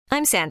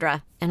I'm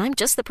Sandra, and I'm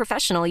just the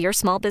professional your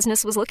small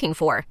business was looking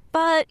for.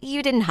 But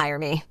you didn't hire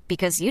me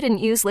because you didn't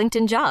use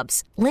LinkedIn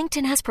Jobs.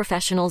 LinkedIn has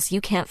professionals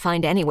you can't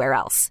find anywhere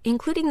else,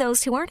 including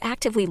those who aren't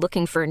actively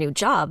looking for a new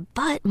job,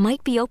 but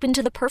might be open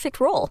to the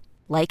perfect role,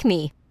 like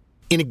me.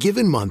 In a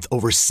given month,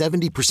 over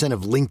 70%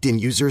 of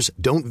LinkedIn users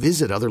don't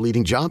visit other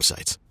leading job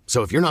sites.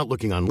 So if you're not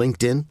looking on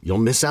LinkedIn, you'll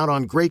miss out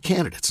on great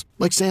candidates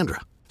like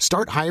Sandra.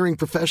 Start hiring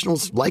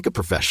professionals like a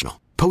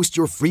professional. Post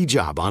your free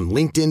job on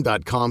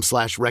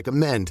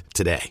linkedin.com/recommend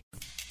today.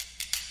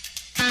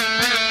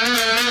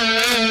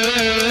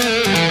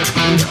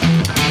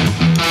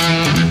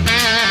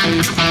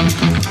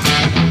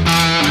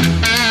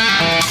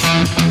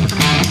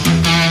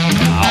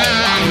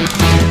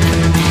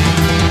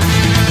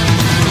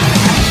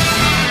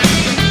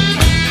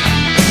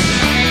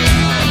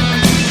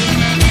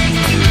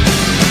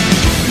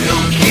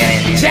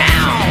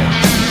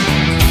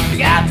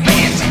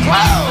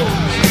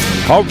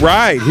 All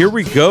right, here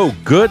we go.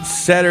 Good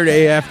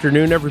Saturday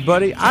afternoon,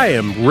 everybody. I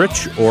am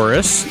Rich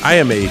Orris. I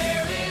am a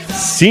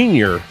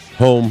senior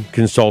home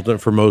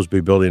consultant for Mosby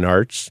Building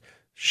Arts,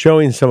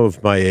 showing some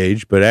of my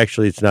age, but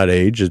actually it's not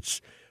age. It's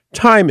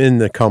time in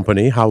the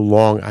company, how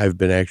long I've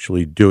been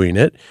actually doing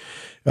it.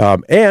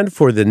 And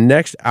for the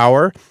next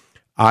hour,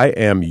 I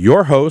am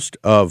your host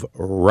of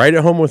Right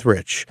at Home with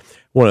Rich. I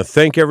want to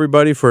thank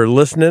everybody for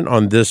listening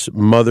on this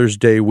Mother's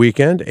Day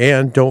weekend.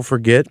 And don't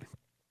forget,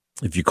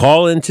 if you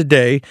call in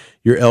today,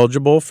 you're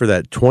eligible for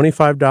that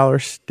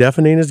 $25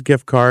 Stefanina's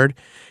gift card,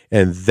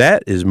 and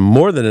that is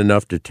more than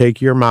enough to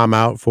take your mom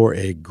out for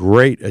a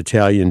great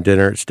Italian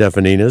dinner at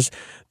Stefanina's.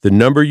 The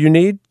number you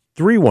need,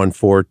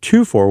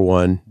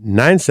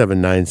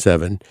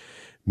 314-241-9797.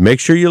 Make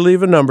sure you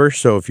leave a number,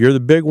 so if you're the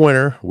big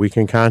winner, we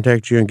can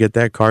contact you and get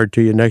that card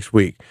to you next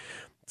week.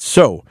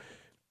 So,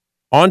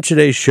 on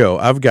today's show,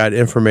 I've got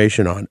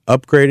information on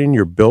upgrading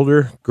your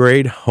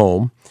builder-grade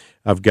home.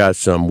 I've got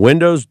some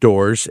windows,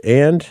 doors,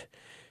 and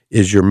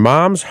is your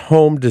mom's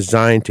home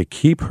designed to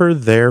keep her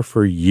there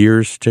for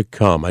years to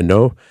come? I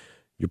know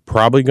you're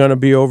probably going to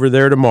be over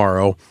there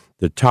tomorrow.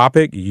 The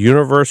topic,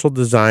 universal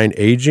design,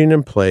 aging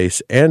in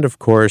place, and of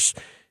course,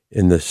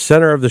 in the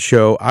center of the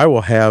show, I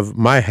will have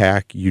my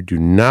hack. You do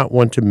not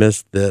want to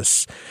miss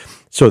this.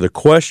 So the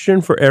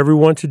question for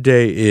everyone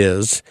today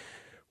is,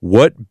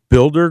 what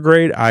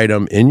builder-grade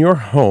item in your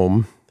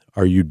home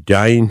are you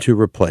dying to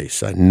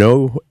replace? I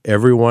know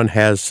everyone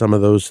has some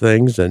of those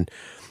things, and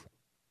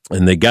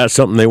they got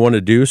something they want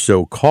to do,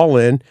 so call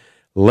in.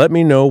 Let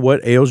me know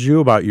what ails you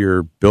about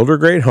your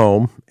builder-grade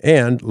home,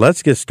 and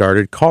let's get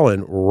started. Call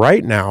in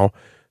right now,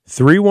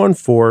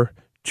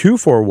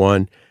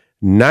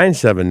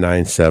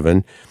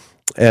 314-241-9797.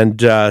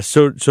 And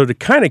so to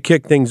kind of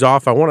kick things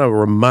off, I want to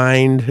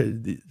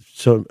remind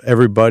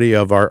everybody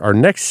of our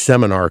next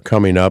seminar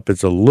coming up.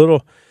 It's a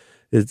little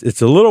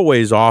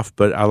ways off,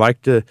 but I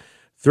like to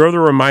throw the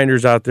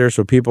reminders out there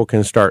so people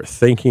can start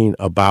thinking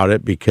about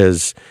it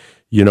because,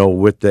 you know,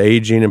 with the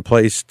aging in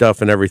place stuff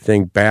and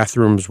everything,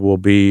 bathrooms will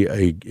be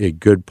a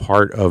good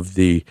part of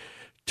the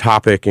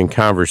topic and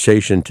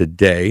conversation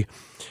today.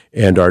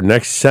 And our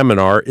next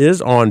seminar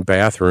is on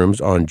bathrooms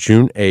on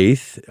June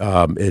 8th.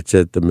 It's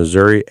at the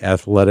Missouri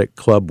Athletic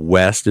Club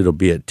West. It'll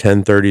be at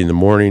 10:30 in the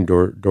morning.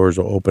 Doors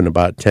will open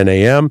about 10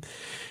 a.m.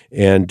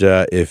 And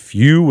if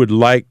you would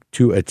like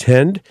to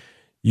attend,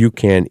 you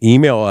can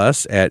email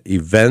us at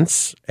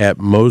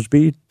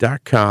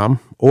events@mosby.com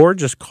or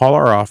just call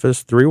our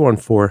office,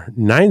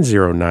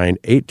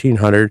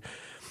 314-909-1800,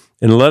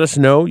 and let us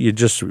know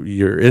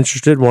you're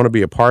interested, want to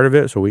be a part of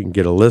it so we can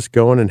get a list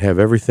going and have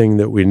everything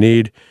that we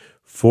need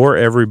for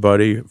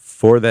everybody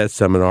for that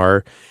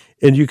seminar.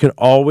 And you can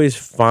always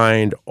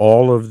find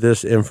all of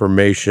this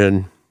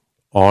information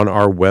on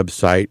our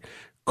website,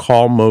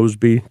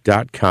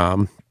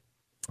 callmosby.com.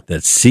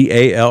 That's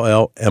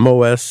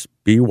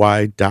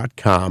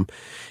CALLMOSBY.com.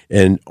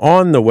 And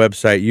on the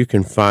website, you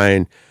can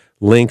find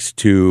links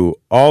to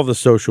all the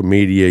social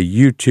media,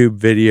 YouTube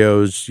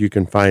videos. You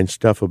can find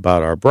stuff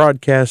about our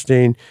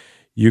broadcasting.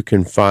 You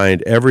can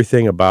find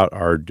everything about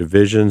our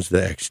divisions,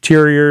 the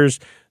exteriors,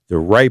 the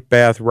right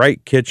bath,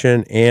 right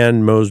kitchen,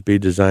 and Mosby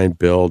Design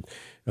Build.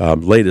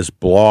 Latest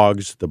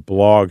blogs. The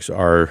blogs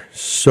are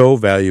so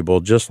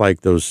valuable, just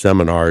like those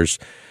seminars.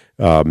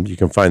 You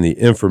can find the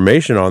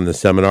information on the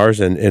seminars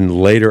and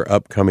later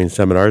upcoming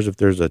seminars. If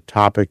there's a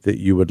topic that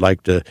you would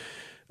like to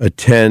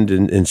attend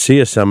and see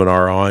a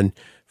seminar on,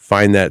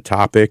 find that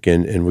topic.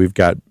 And we've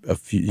got a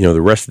few,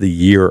 the rest of the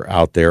year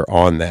out there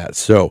on that.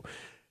 So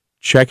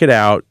check it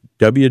out,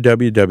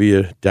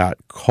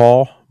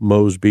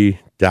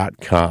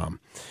 www.callmosby.com.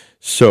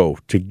 So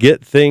to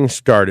get things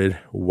started,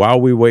 while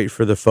we wait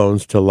for the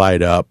phones to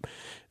light up,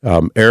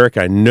 Eric,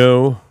 I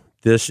know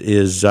this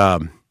is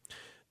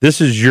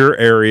your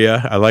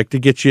area. I like to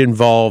get you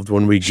involved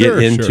when we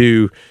get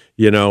into,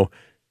 the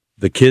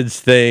kids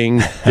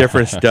thing,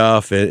 different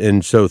stuff.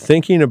 And so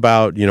thinking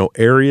about,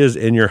 areas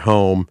in your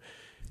home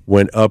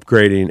when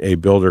upgrading a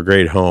builder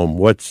grade home,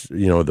 what's,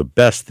 the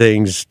best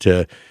things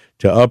to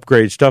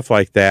upgrade, stuff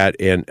like that.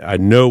 And I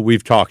know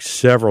we've talked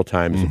several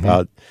times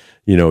about,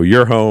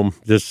 your home,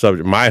 this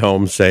subject, my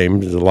home, same.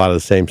 There's a lot of the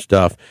same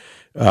stuff.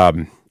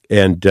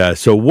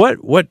 So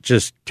what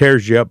just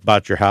tears you up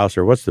about your house,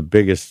 or what's the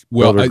biggest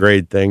builder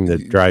grade thing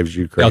that drives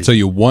you crazy? I'll tell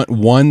you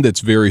one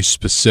that's very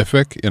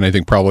specific, and I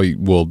think probably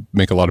will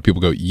make a lot of people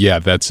go, yeah,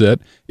 that's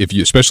it.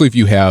 Especially if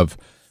you have,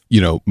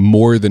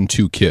 more than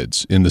 2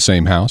 kids in the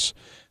same house,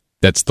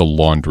 that's the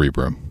laundry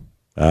room.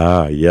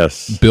 Ah,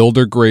 yes.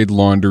 Builder grade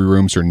laundry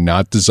rooms are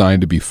not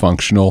designed to be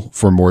functional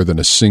for more than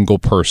a single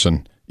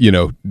person,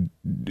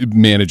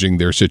 managing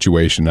their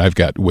situation. I've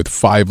got, with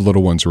 5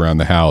 little ones around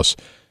the house,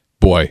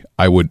 boy,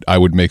 I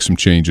would make some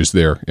changes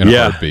there in a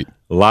heartbeat.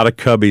 A lot of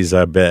cubbies,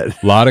 I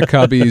bet. A lot of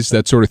cubbies,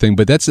 that sort of thing.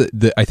 But that's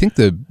I think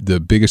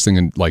the biggest thing,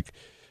 and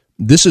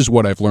this is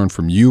what I've learned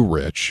from you,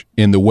 Rich,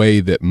 in the way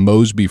that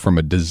Mosby, from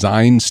a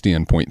design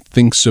standpoint,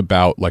 thinks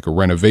about like a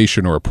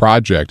renovation or a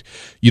project.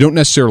 You don't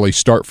necessarily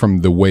start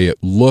from the way it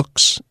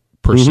looks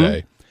per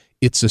se.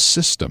 It's a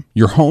system.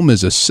 Your home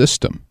is a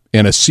system.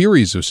 And a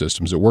series of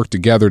systems that work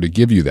together to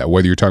give you that,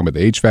 whether you're talking about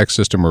the HVAC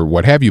system or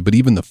what have you, but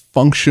even the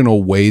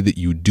functional way that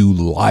you do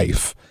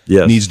life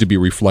needs to be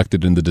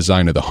reflected in the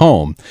design of the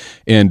home.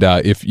 And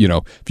if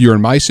you're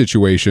in my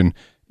situation,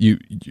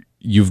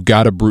 you've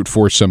got to brute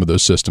force some of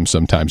those systems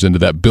sometimes into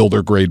that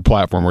builder grade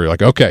platform where you're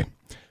like, okay,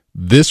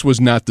 this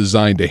was not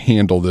designed to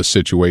handle this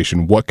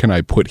situation. What can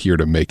I put here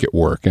to make it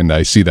work? And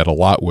I see that a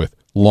lot with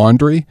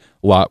laundry,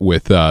 a lot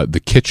with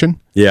the kitchen,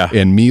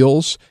 and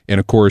meals, and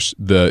of course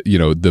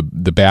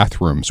the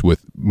bathrooms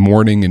with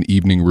morning and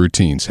evening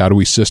routines. How do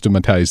we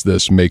systematize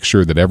this? Make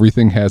sure that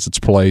everything has its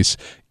place,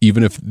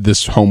 even if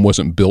this home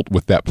wasn't built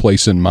with that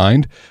place in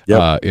mind,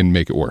 and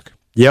make it work.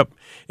 Yep,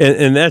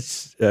 and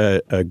that's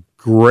a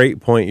great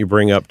point you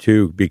bring up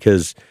too,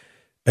 because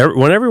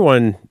when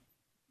everyone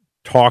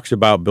talks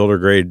about builder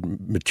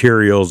grade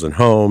materials and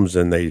homes,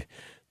 and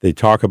they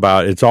talk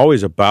about, it's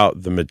always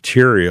about the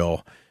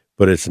material.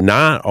 But it's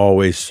not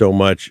always so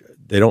much,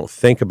 they don't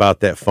think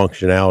about that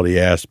functionality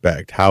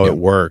aspect, how it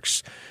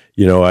works.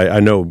 I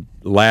know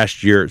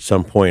last year at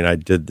some point I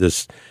did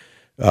this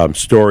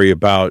story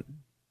about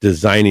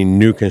designing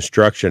new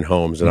construction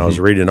homes, and I was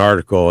reading an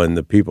article, and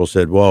the people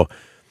said, well,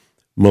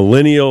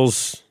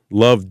 millennials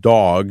love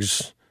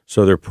dogs,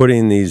 so they're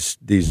putting these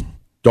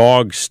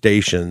dog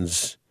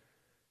stations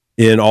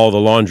in all the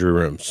laundry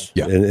rooms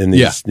in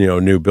these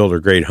new builder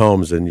grade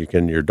homes, and you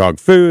can your dog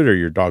food or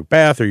your dog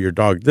bath or your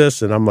dog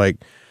this, and I'm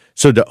like,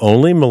 so do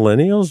only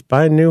millennials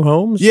buy new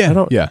homes?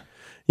 So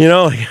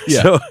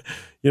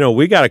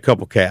we got a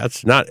couple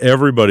cats. Not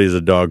everybody's a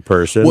dog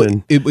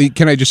person.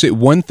 Can I just say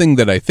one thing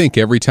that I think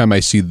every time I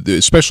see,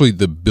 especially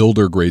the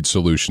builder grade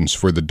solutions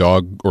for the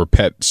dog or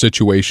pet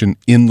situation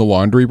in the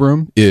laundry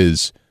room,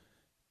 is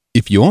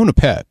if you own a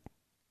pet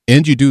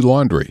and you do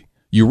laundry,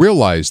 you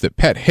realize that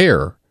pet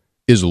hair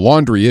is a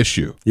laundry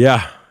issue.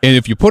 Yeah. And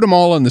if you put them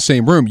all in the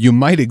same room, you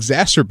might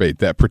exacerbate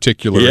that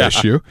particular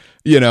issue,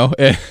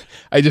 and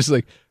I just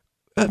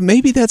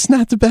maybe that's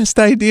not the best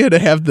idea to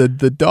have the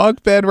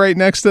dog bed right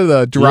next to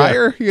the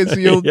dryer, because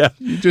you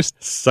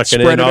just sucking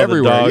spread in it all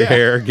everywhere. The dog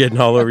hair, getting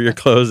all over your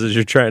clothes as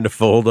you're trying to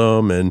fold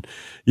them. And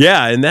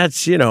and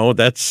that's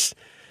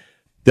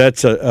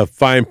a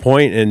fine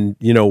point.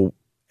 And,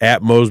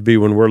 at Mosby,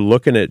 when we're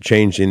looking at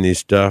changing these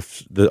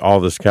stuff, all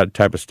this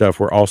type of stuff,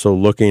 we're also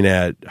looking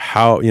at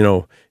how,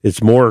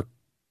 it's more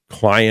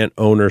client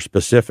owner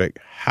specific.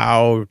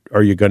 How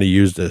are you going to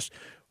use this?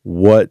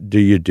 What do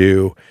you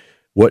do?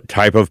 What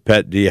type of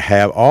pet do you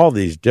have? All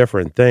these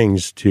different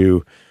things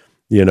to,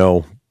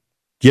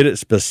 get it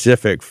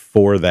specific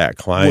for that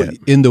client.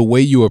 In the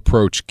way you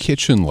approach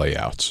kitchen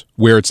layouts,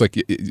 where it's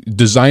like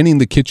designing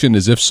the kitchen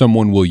as if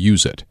someone will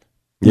use it.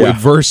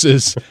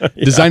 Versus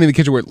designing the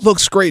kitchen where it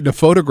looks great in a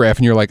photograph,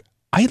 and you're like,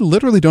 I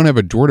literally don't have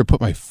a drawer to put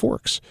my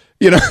forks.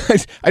 I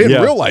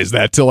didn't realize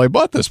that till I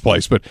bought this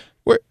place. But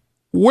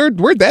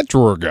where'd that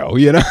drawer go?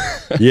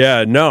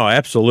 Yeah, no,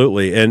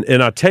 absolutely.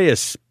 And I'll tell you,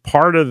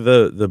 part of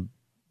the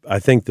I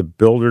think the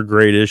builder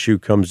grade issue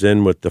comes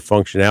in with the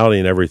functionality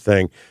and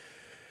everything,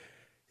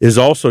 is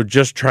also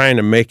just trying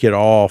to make it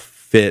all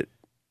fit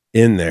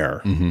in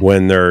there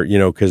when they're,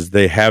 because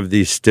they have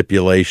these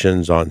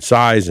stipulations on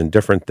size and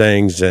different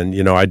things. And,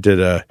 I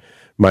did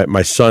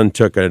my son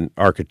took an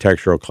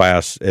architectural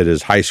class at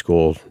his high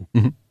school,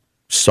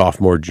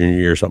 sophomore, junior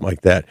year, something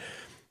like that.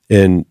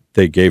 And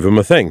they gave him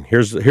a thing.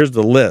 Here's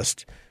the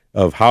list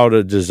of how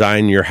to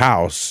design your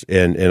house.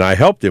 And I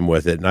helped him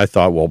with it. And I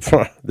thought, well,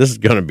 this is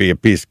going to be a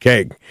piece of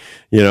cake.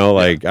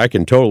 I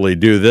can totally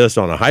do this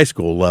on a high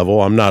school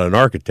level. I'm not an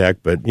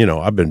architect, but,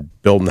 I've been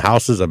building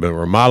houses. I've been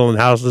remodeling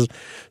houses.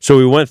 So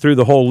we went through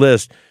the whole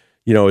list.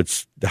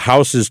 It's the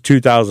house is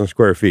 2,000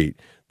 square feet.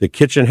 The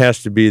kitchen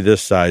has to be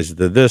this size.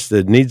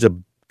 It needs a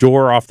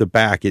door off the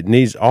back. It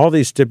needs all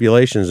these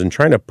stipulations, and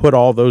trying to put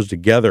all those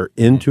together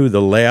into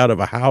the layout of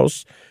a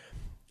house.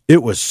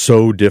 It was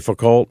so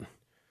difficult.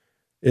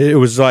 It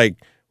was like,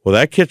 well,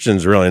 that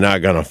kitchen's really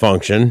not going to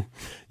function,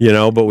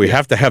 but we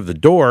have to have the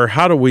door.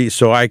 How do we,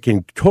 so I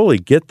can totally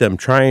get them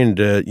trying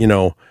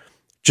to,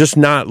 just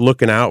not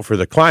looking out for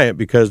the client,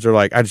 because they're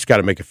like, I just got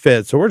to make it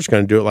fit. So we're just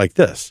going to do it like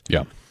this.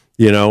 Yeah.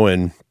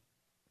 And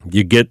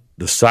You get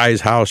the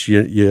size house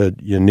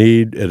you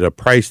need at a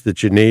price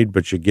that you need,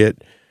 but you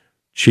get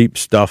cheap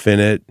stuff in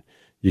it.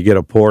 You get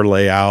a poor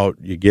layout.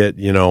 You get,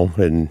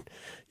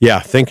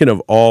 thinking of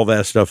all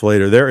that stuff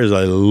later. There is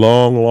a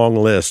long, long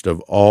list of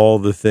all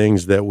the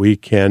things that we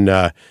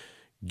can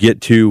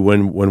get to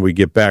when we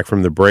get back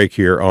from the break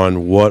here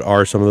on what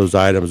are some of those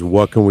items,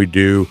 what can we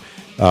do.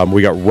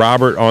 We got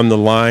Robert on the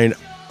line,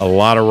 a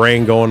lot of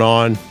rain going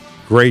on.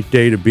 Great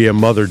day to be a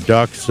mother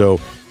duck, so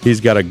he's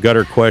got a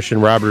gutter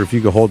question. Robert, if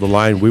you could hold the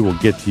line, we will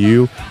get to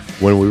you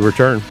when we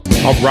return.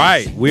 All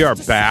right, we are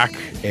back,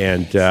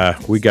 and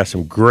we got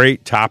some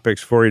great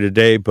topics for you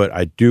today, but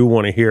I do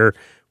want to hear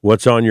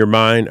what's on your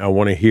mind. I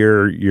want to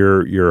hear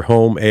your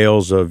home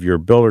ails of your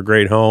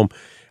builder-grade home.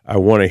 I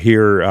want to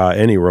hear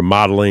any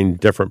remodeling,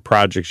 different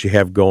projects you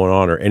have going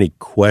on, or any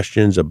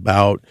questions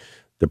about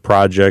the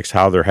projects,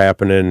 how they're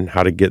happening,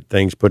 how to get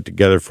things put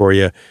together for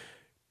you.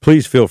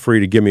 Please feel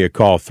free to give me a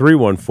call,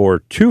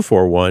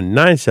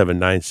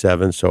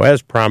 314-241-9797. So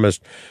as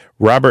promised,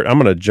 Robert, I'm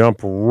going to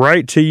jump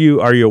right to you.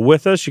 Are you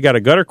with us? You got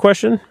a gutter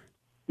question?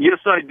 Yes,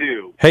 I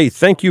do. Hey,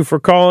 thank you for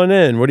calling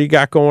in. What do you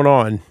got going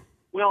on?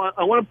 Well,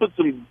 I want to put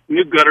some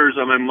new gutters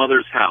on my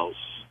mother's house,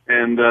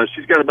 and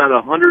she's got about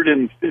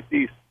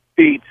 150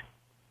 feet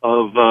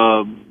of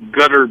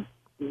gutters,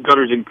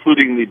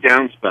 including the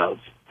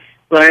downspouts.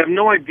 But I have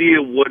no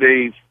idea what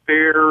a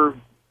fair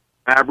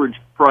average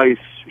price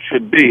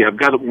should be. I've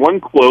got one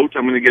quote.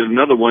 I'm going to get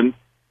another one,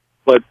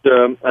 but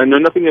I know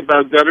nothing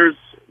about gutters.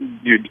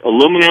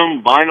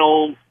 Aluminum,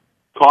 vinyl,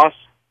 cost,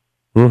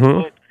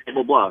 blah,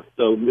 blah, blah.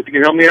 So if you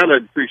can help me out,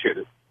 I'd appreciate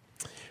it.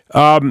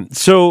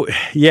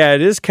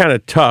 It is kind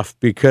of tough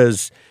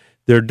because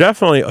they're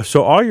definitely,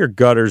 so all your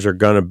gutters are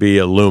going to be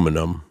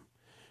aluminum.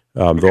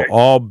 Okay. They'll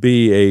all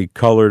be a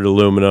colored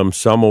aluminum.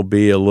 Some will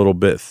be a little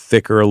bit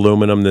thicker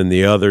aluminum than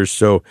the others.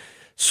 So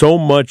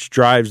much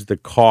drives the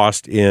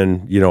cost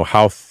in,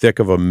 how thick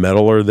of a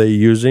metal are they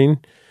using?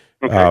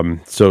 Okay.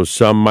 So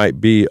some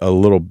might be a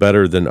little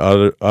better than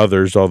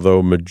others,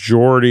 although most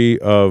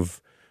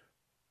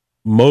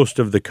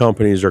of the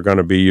companies are going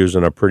to be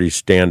using a pretty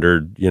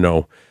standard,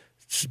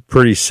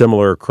 pretty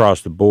similar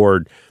across the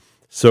board.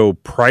 So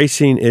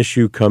pricing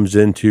issue comes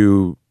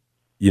into,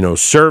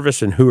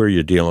 service and who are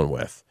you dealing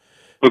with?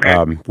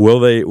 Okay. Will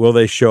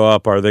they show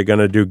up? Are they going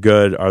to do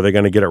good? Are they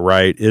going to get it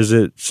right? Is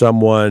it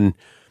someone,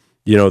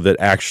 that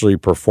actually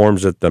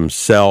performs it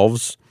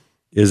themselves?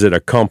 Is it a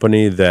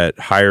company that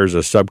hires a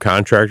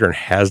subcontractor and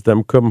has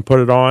them come put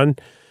it on?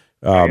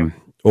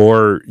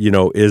 Or,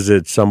 is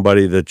it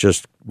somebody that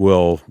just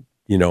will,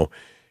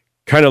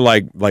 kind of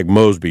like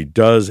Mosby,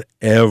 does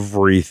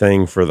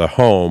everything for the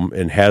home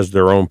and has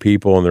their own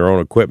people and their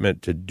own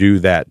equipment to do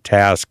that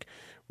task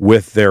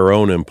with their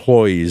own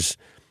employees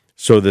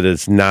so that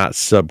it's not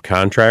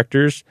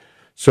subcontractors?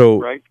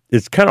 So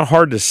It's kind of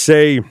hard to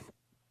say,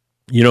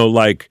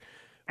 like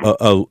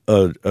a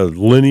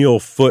lineal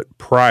foot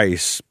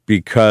price,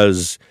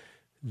 because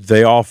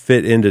they all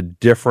fit into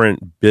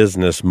different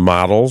business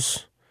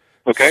models.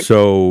 Okay.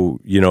 So,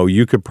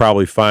 you could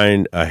probably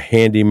find a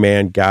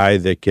handyman guy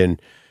that can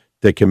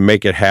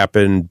make it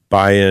happen,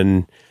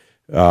 buying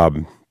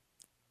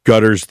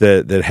gutters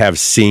that have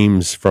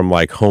seams from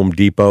like Home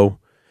Depot,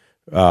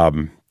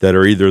 that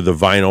are either the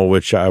vinyl,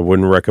 which I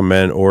wouldn't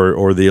recommend,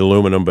 or the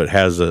aluminum, but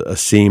has a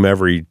seam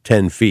every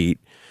 10 feet.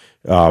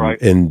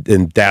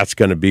 And that's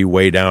going to be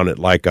way down at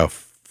like a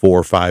 $4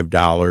 or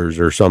 $5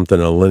 or something,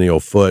 a lineal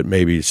foot,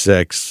 maybe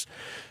 $6.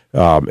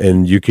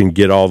 And you can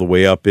get all the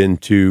way up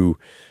into,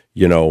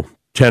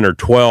 10 or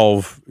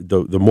 12.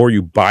 The more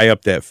you buy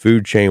up that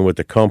food chain with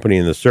the company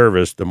and the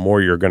service, the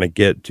more you're going to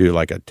get to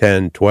like a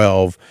 10,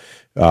 12.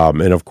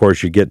 And of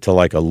course you get to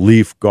like a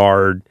leaf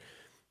guard.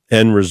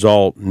 End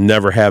result,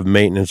 never have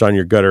maintenance on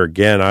your gutter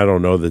again. I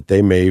don't know that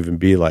they may even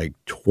be like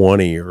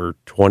 20 or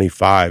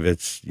 25.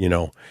 It's,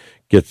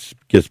 gets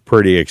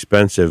pretty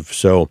expensive.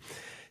 So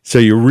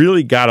you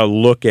really got to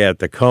look at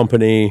the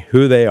company,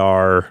 who they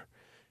are,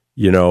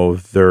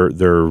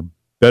 their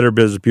Better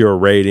Business Bureau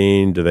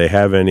rating. Do they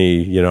have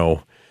any,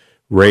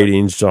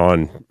 ratings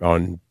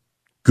on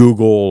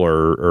Google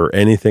or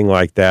anything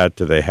like that?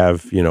 Do they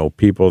have,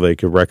 people they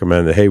could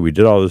recommend that, hey, we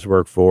did all this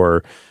work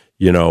for?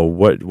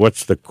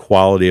 What's the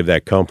quality of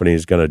that company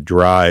is going to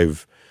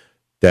drive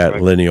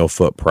that lineal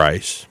foot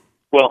price?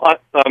 Well,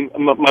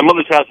 my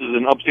mother's house is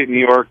in upstate New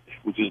York,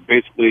 which is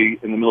basically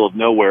in the middle of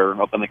nowhere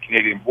up on the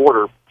Canadian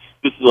border.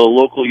 This is a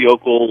local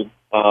yokel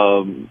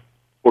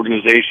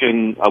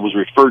organization. I was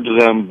referred to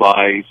them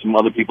by some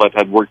other people I've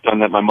had work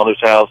done at my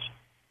mother's house.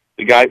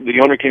 The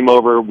owner came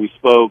over, we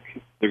spoke.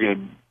 They're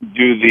going to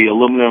do the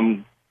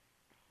aluminum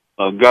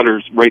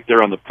gutters right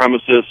there on the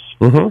premises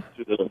to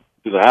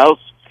the house.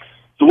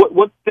 So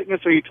what thickness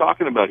are you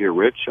talking about here,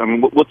 Rich? I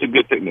mean, what's a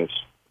good thickness?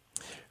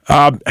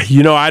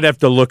 I'd have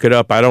to look it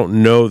up. I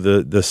don't know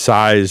the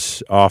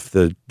size off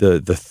the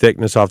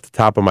thickness off the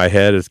top of my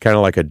head. It's kind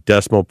of like a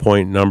decimal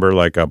point number,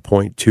 like a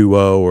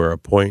 0.20 or a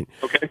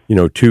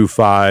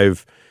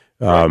 0.25.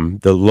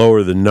 The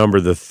lower the number,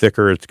 the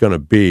thicker it's going to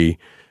be.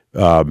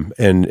 And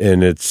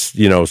it's,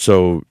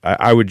 so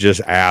I would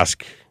just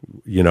ask,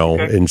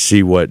 and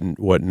see what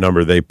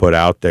number they put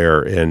out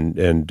there.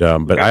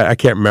 But I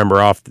can't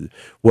remember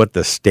what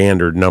the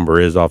standard number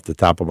is off the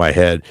top of my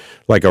head.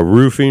 Like a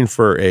roofing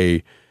for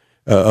a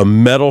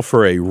metal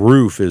for a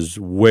roof is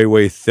way,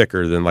 way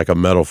thicker than like a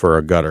metal for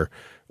a gutter,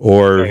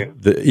 or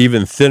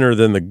even thinner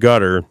than the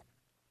gutter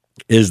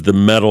is the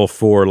metal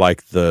for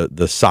like the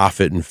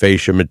soffit and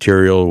fascia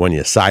material when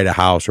you side a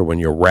house or when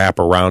you wrap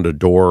around a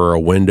door or a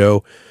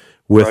window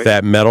with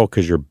that metal,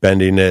 because you're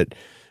bending it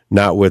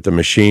not with a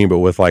machine but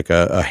with like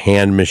a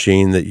hand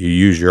machine that you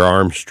use your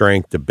arm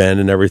strength to bend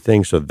and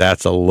everything. So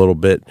that's a little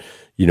bit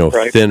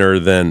thinner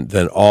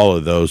than all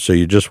of those. So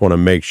you just want to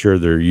make sure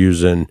they're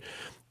using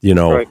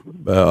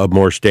a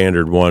more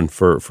standard one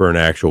for an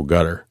actual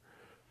gutter.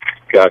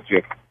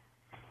 Gotcha.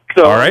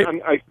 So all right.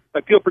 I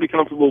feel pretty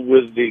comfortable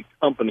with the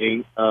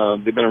company.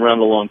 They've been around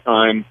a long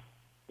time,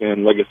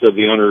 and like I said,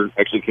 the owner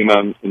actually came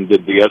out and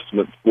did the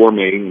estimate for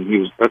me. And he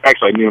was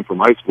actually, I knew him from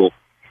high school.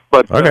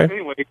 But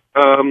anyway,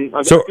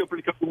 I feel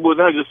pretty comfortable with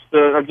that.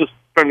 I'm just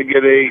trying to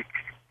get a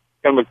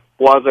kind of a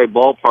quasi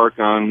ballpark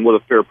on what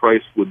a fair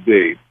price would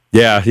be.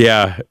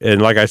 Yeah,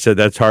 and like I said,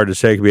 that's hard to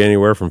say. It could be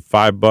anywhere from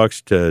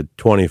 $5 to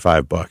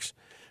 $25,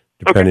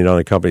 depending on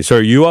the company. So,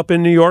 are you up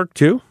in New York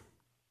too?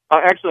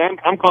 Actually,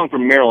 I'm calling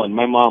from Maryland.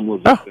 My mom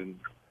lives up in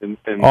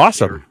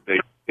awesome.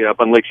 Up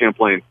on Lake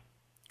Champlain.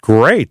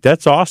 Great,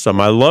 that's awesome.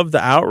 I love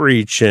the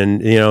outreach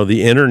and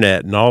the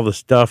internet and all the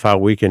stuff. How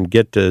we can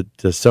get to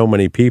so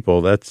many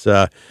people. That's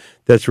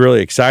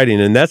really exciting,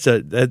 and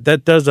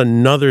that does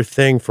another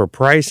thing for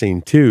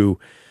pricing too.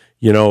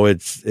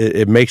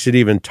 It makes it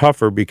even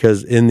tougher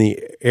because in the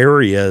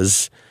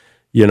areas,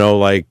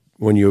 like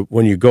when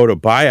you go to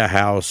buy a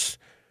house,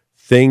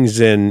 things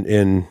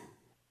in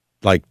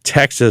like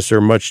Texas are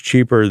much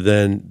cheaper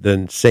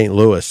than St.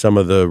 Louis, some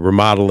of the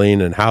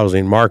remodeling and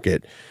housing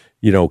market.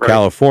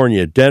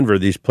 California, Denver,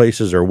 these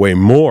places are way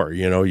more.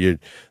 The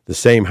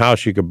same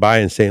house you could buy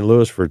in St.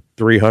 Louis for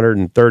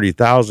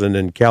 $330,000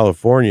 in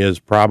California is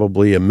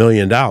probably $1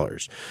 million.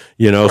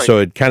 So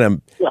it kind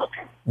of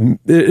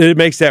it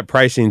makes that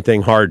pricing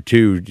thing hard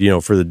too.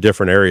 For the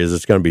different areas,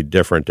 it's going to be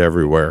different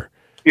everywhere.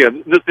 Yeah,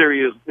 this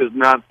area is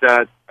not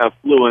that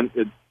affluent.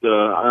 It's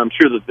I'm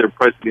sure that they're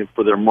pricing it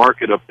for their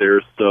market up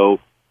there, so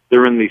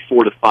they're in the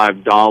 $4 to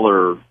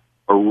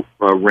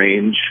 $5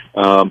 range.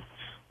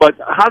 But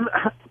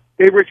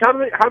hey, Rich, how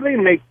do they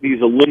make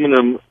these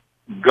aluminum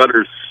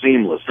gutters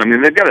seamless? I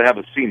mean, they've got to have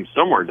a seam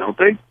somewhere, don't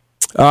they?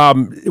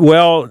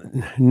 Well,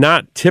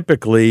 not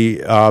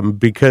typically,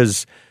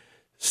 because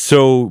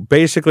so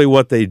basically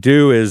what they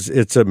do is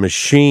it's a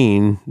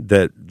machine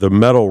that the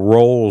metal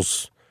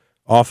rolls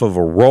off of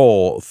a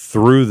roll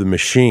through the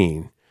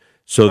machine.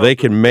 So they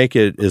can make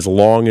it as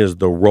long as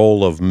the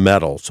roll of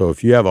metal. So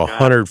if you have a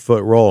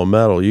 100-foot roll of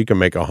metal, you can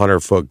make a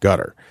 100-foot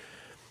gutter.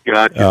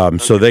 Gotcha.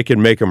 So they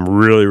can make them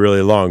really,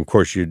 really long. Of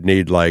course, you'd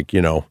need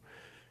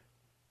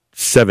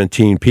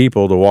 17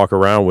 people to walk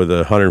around with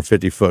a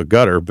 150-foot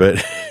gutter,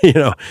 but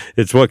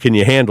it's what can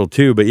you handle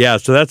too. But yeah,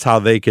 so that's how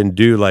they can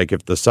do. Like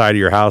if the side of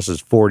your house is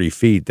 40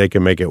 feet, they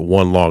can make it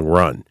one long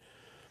run.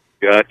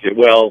 Gotcha.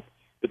 Well,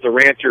 it's a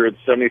rancher. It's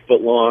 70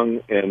 foot long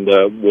and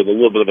with a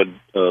little bit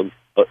of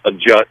a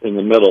jut in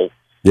the middle.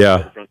 Yeah.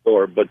 Of the front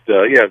door, but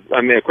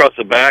I mean across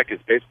the back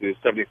it's basically a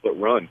 70-foot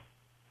run.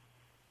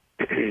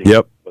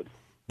 Yep.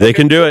 They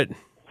can do it.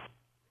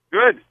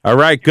 Good. All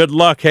right. Good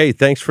luck. Hey,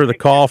 thanks for the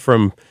call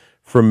from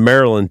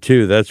Maryland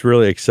too. That's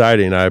really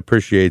exciting. I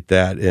appreciate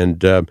that.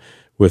 And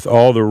with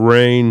all the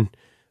rain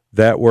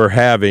that we're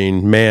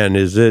having, man,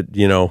 is it,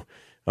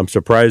 I'm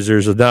surprised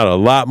there's not a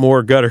lot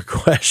more gutter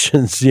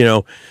questions.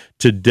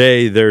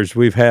 Today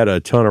we've had a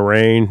ton of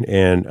rain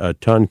and a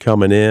ton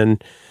coming in,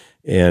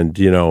 and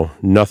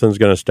nothing's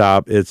going to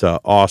stop. It's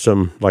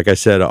like I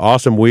said, an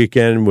awesome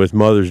weekend with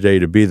Mother's Day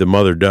to be the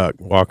mother duck,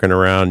 walking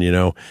around,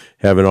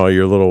 having all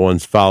your little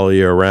ones follow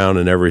you around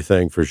and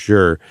everything for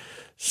sure.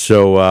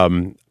 So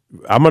I'm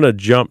going to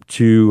jump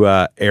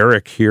to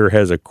Eric here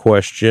has a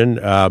question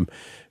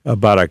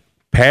about a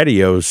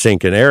patio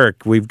sinking.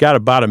 Eric, we've got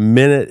about a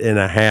minute and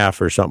a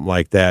half or something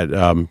like that.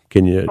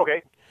 Can you?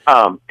 Okay.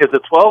 It's a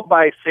 12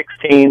 by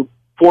 16,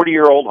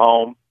 40-year-old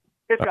home.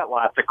 It's got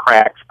lots of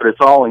cracks, but it's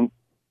all in,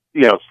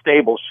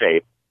 stable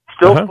shape.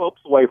 Still slopes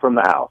away from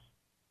the house.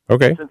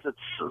 Okay. Since it's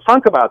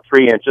sunk about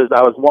 3 inches,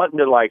 I was wanting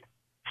to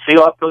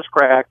seal up those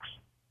cracks,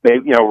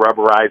 maybe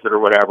rubberize it or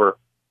whatever,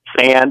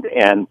 sand,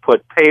 and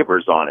put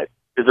pavers on it.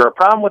 Is there a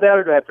problem with that,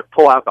 or do I have to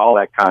pull out all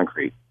that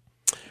concrete?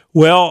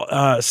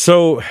 Well,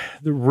 so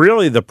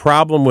really the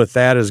problem with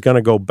that is going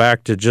to go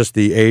back to just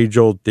the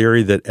age-old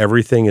theory that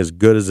everything is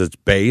good as its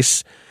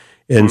base.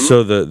 And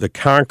so the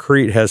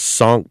concrete has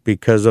sunk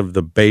because of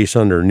the base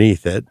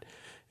underneath it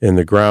and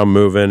the ground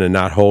moving and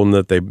not holding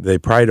it. They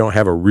probably don't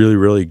have a really,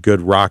 really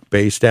good rock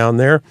base down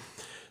there.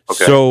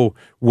 Okay. So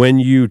when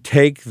you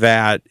take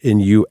that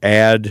and you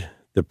add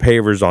the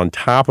pavers on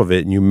top of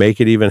it and you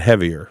make it even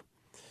heavier,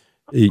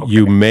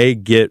 you may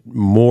get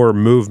more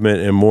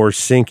movement and more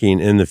sinking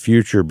in the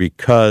future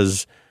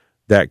because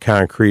that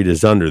concrete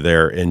is under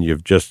there and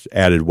you've just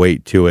added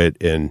weight to it.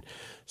 And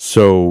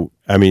so,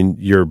 I mean,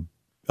 you're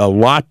a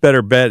lot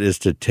better bet is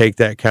to take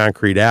that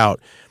concrete out,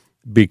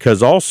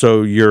 because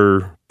also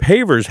your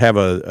pavers have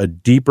a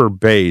deeper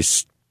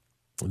base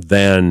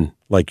than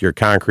like your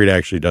concrete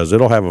actually does.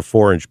 It'll have a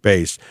 4-inch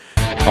base.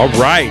 All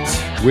right,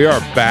 we are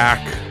back.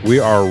 We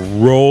are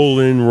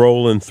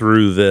rolling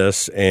through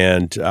this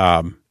and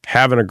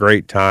having a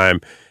great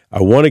time.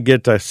 I want to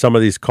get to some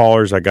of these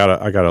callers. I got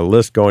a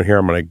list going here.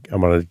 I'm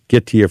gonna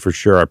get to you for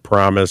sure. I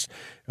promise.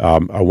 I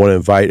want to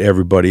invite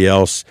everybody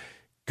else.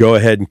 Go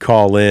ahead and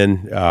call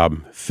in,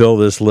 fill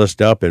this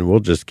list up, and we'll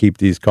just keep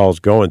these calls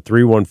going.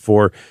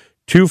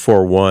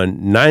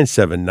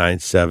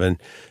 314-241-9797.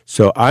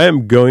 So I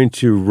am going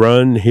to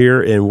run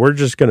here, and we're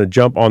just going to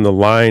jump on the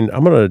line.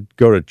 I'm going to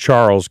go to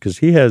Charles because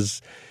he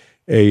has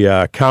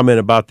a comment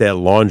about that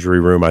laundry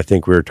room I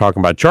think we were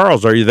talking about.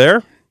 Charles, are you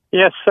there?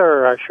 Yes,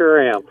 sir. I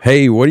sure am.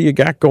 Hey, what do you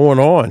got going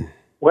on?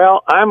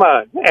 Well, I'm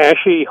a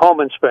ASHI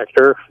home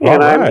inspector,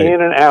 and I'm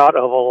in and out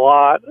of a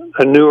lot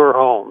of newer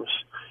homes.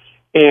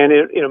 And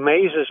it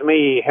amazes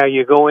me how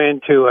you go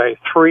into a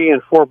 3-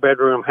 and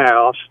 4-bedroom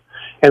house,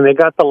 and they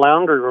got the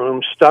laundry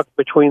room stuck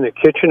between the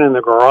kitchen and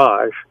the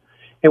garage.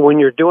 And when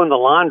you're doing the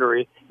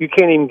laundry, you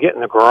can't even get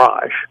in the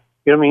garage.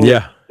 You know what I mean?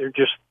 Yeah. They're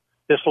just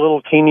this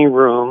little teeny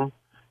room.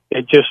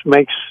 It just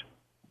makes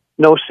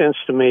no sense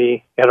to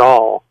me at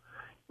all.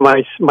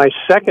 My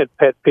second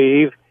pet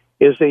peeve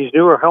is these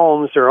newer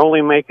homes, they're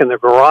only making the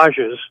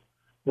garages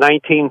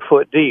 19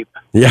 foot deep.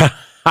 Yeah.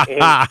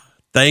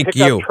 Thank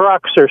you. Pickup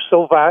trucks are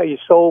so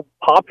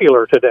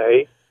popular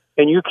today,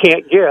 and you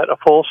can't get a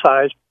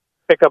full-size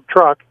pickup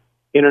truck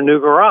in a new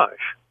garage.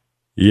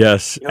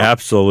 Yes,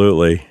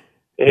 absolutely.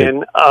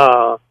 And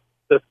the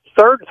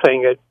third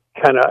thing that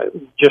kind of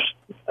just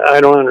I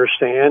don't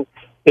understand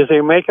is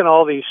they're making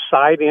all these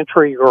side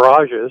entry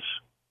garages,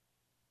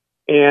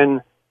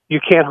 and you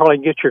can't hardly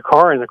get your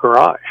car in the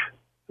garage.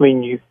 I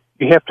mean, you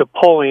have to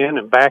pull in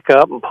and back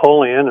up and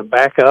pull in and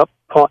back up,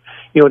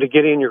 to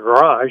get in your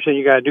garage, and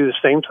you got to do the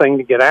same thing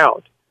to get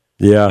out.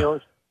 Yeah.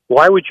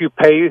 Why would you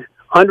pay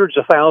hundreds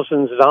of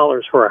thousands of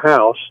dollars for a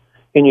house,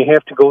 and you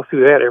have to go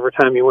through that every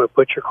time you want to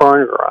put your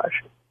car in the garage?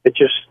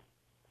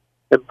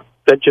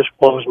 That just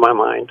blows my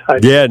mind.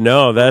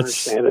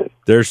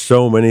 There's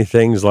so many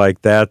things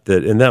like that,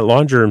 and that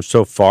laundry room's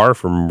so far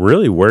from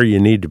really where you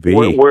need to be.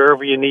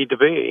 Wherever you need to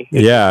be.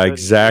 Yeah,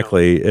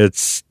 exactly.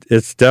 It's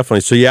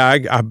definitely so.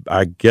 Yeah,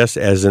 I guess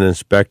as an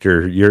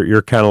inspector,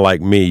 you're kind of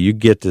like me. You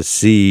get to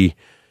see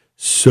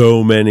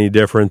so many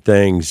different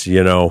things,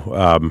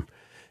 in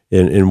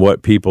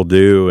what people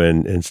do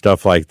and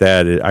stuff like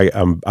that.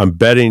 I'm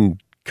betting.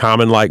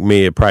 Common like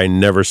me, it probably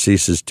never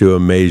ceases to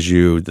amaze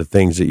you, the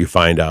things that you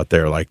find out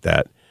there like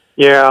that.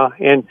 Yeah,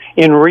 and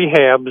in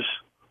rehabs,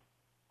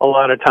 a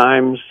lot of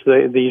times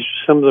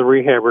some of the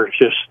rehabbers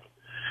just,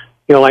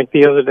 like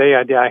the other day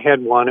I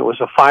had one. It was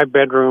a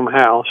 5-bedroom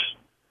house,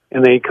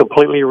 and they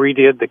completely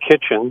redid the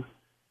kitchen,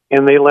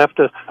 and they left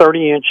a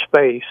 30-inch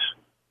space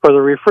for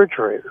the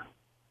refrigerator.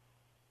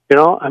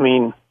 I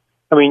mean,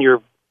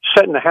 you're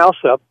setting the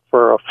house up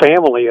for a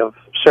family of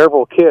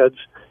several kids,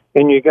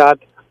 and you got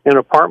an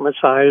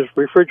apartment-sized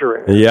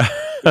refrigerator. Yeah.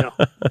 And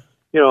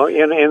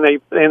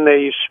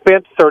they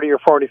spent $30,000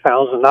 or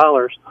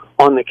 $40,000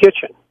 on the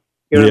kitchen.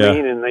 You know what I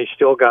mean? And they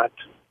still got,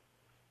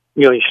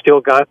 you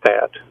still got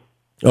that.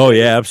 Oh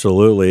yeah,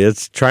 absolutely.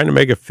 It's trying to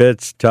make it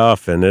fit's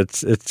tough, and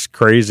it's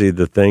crazy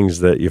the things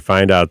that you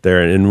find out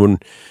there. And when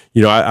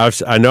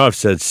I know I've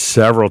said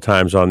several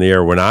times on the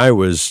air when I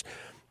was,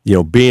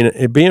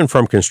 being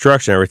from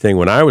construction and everything,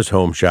 when I was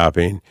home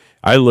shopping,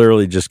 I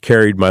literally just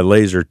carried my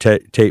laser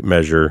tape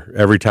measure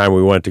every time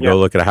we went to go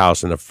look at a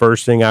house. And the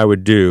first thing I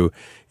would do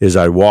is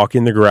I'd walk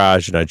in the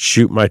garage and I'd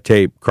shoot my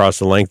tape across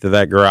the length of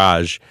that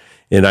garage,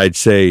 and I'd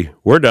say,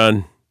 "We're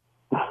done."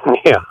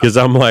 Yeah. Because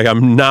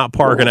I'm not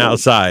parking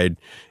outside,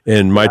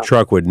 and my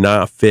truck would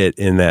not fit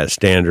in that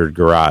standard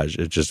garage.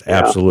 It just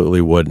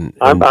absolutely wouldn't.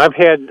 I've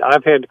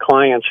had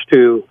clients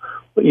to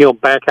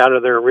back out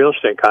of their real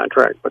estate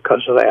contract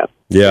because of that.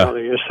 Yeah.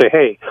 They just say,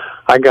 "Hey,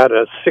 I got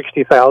a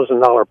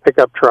 $60,000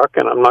 pickup truck,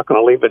 and I'm not going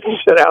to leave it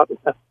sit out."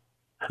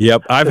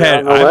 Yep, I've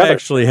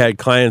actually had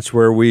clients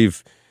where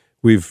we've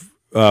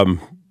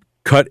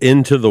cut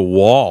into the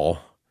wall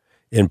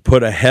and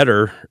put a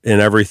header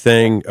and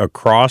everything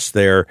across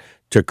there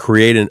to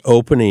create an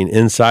opening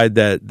inside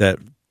that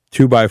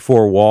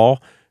 2x4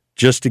 wall,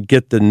 just to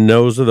get the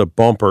nose of the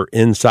bumper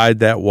inside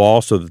that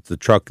wall so that the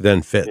truck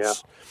then fits. Yeah.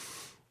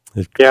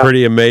 It's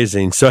pretty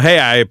amazing. So, hey,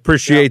 I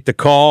appreciate the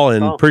call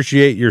and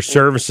appreciate your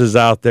services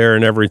out there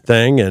and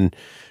everything. And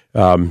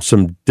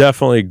some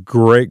definitely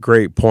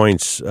great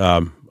points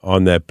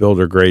on that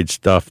builder grade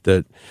stuff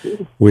that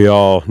we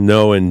all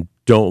know and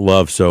don't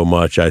love so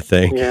much, I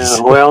think.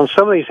 Yeah, well,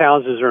 some of these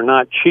houses are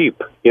not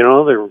cheap.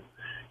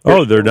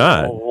 They're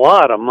not. A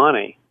lot of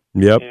money.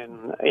 Yep.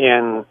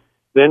 And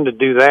then to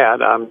do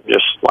that, I'm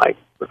just like,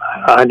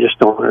 I just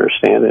don't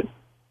understand it.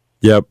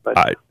 Yep.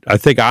 But I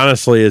think,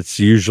 honestly, it's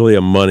usually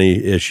a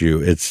money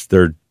issue.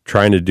 They're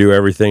trying to do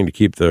everything to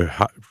keep the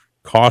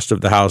cost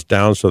of the house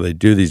down, so they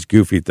do these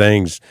goofy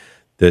things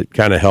that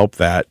kind of help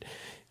that.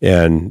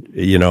 And,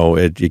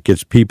 it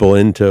gets people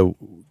into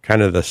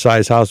kind of the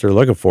size house they're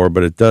looking for,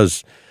 but it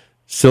does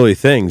silly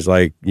things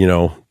like,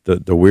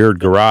 the weird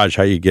garage,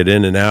 how you get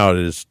in and out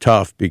is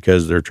tough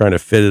because they're trying to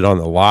fit it on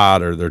the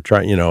lot, or they're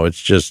trying,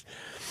 it's just,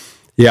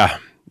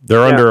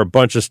 they're under a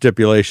bunch of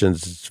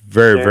stipulations. It's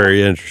very,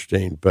 very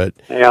interesting. But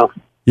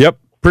yep.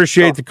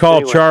 Appreciate the call,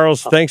 anyway,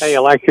 Charles. Thanks. Hey, I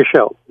like your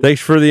show.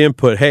 Thanks for the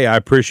input. Hey, I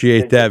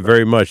appreciate that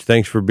very much.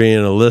 Thanks for being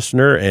a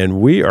listener.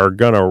 And we are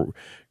going to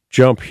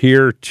jump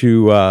here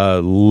to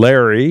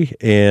Larry.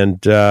 And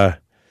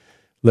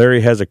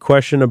Larry has a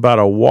question about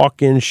a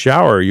walk-in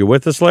shower. Are you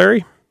with us,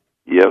 Larry?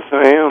 Yes,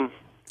 I am.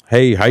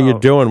 Hey, how you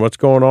doing? What's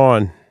going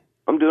on?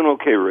 I'm doing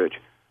okay, Rich.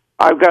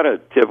 I've got a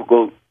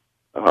typical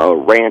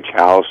ranch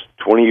house,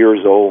 20 years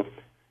old.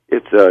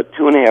 It's a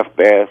 2.5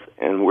 bath,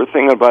 and we're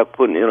thinking about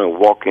putting in a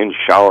walk-in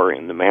shower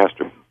in the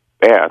master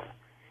bath.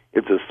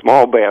 It's a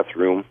small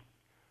bathroom.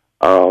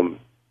 I'm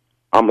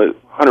a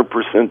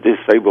 100%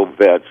 disabled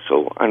vet,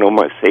 so I know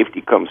my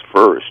safety comes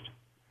first.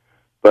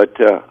 But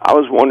I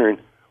was wondering,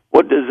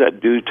 what does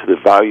that do to the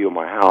value of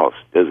my house?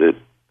 Does it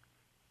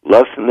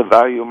lessen the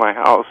value of my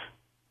house,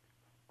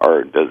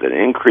 or does it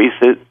increase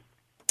it?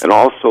 And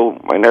also,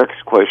 my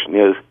next question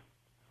is,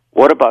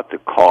 what about the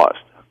cost?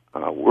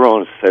 We're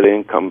on a set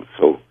income,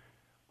 so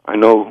I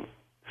know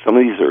some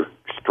of these are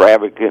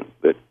extravagant,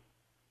 but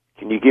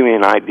can you give me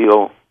an idea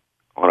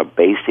on a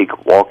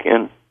basic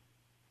walk-in?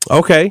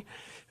 Okay.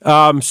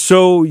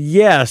 So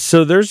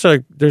there's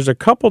a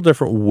couple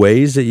different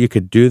ways that you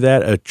could do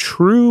that. A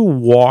true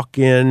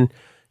walk-in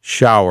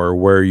shower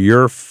where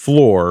your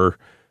floor,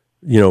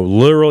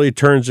 literally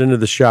turns into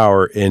the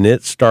shower and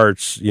it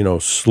starts,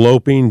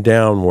 sloping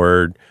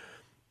downward.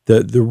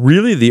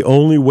 The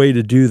only way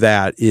to do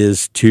that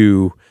is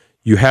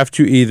you have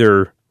to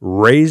either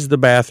raise the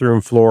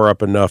bathroom floor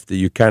up enough that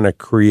you kind of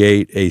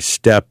create a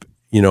step,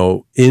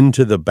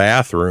 into the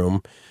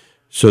bathroom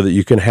so that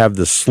you can have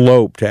the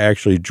slope to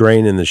actually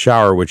drain in the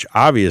shower, which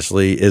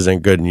obviously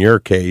isn't good in your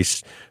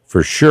case,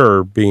 for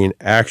sure, being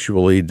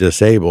actually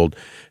disabled.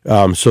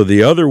 So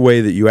the other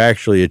way that you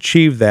actually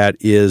achieve that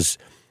is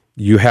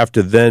you have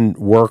to then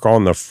work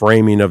on the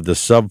framing of the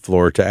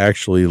subfloor to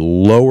actually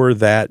lower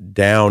that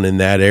down in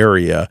that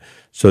area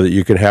so that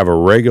you can have a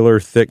regular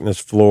thickness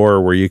floor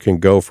where you can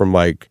go from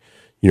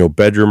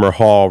bedroom or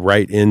hall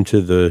right into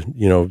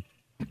the,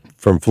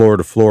 from floor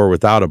to floor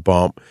without a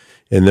bump.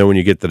 And then when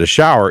you get to the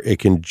shower, it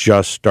can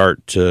just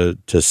start to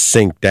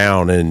sink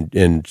down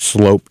and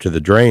slope to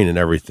the drain and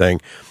everything.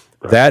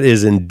 Right. That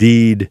is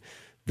indeed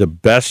the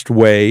best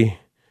way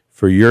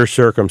for your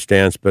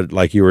circumstance, but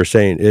like you were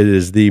saying, it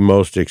is the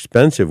most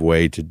expensive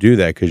way to do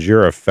that because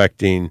you're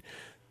affecting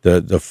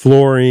the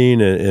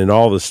flooring and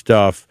all the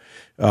stuff,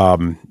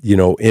 in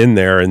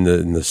there and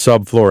the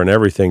subfloor and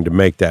everything to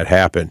make that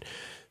happen.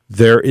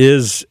 There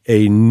is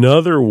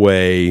another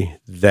way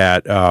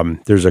that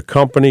there's a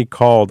company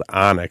called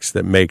Onyx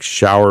that makes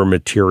shower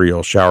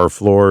material, shower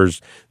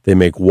floors. They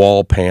make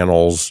wall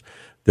panels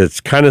that's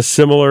kind of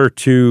similar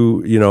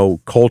to,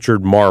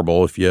 cultured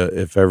marble.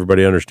 If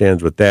everybody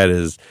understands what that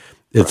is,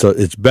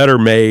 it's better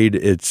made.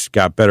 It's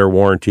got better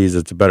warranties.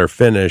 It's a better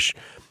finish,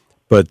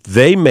 but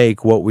they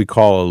make what we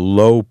call a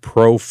low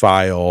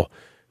profile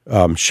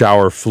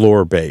shower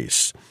floor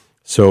base.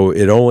 So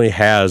it only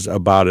has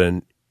about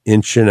an 1.5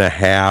 inch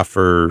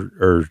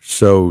or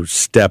so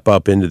step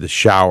up into the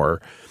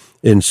shower.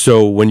 And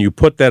so when you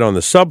put that on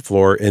the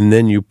subfloor and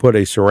then you put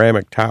a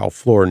ceramic tile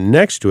floor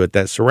next to it,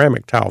 that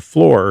ceramic tile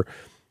floor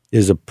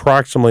is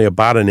approximately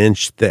about 1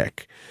 inch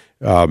thick.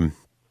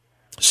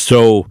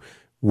 So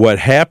what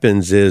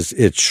happens is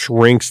it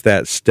shrinks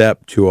that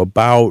step to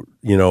about,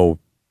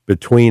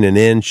 between 1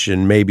 inch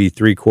and maybe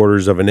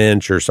 3/4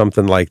 inch or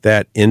something like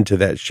that into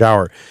that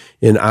shower.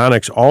 And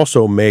Onyx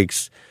also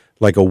makes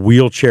like a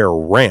wheelchair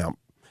ramp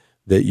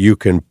that you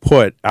can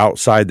put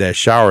outside that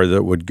shower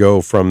that would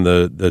go from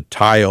the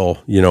tile,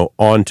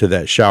 onto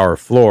that shower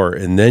floor.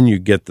 And then you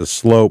get the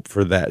slope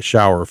for that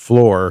shower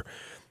floor,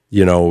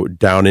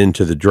 down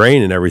into the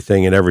drain and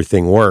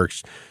everything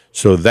works.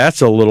 So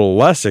that's a little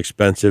less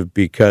expensive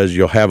because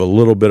you'll have a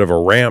little bit of a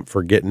ramp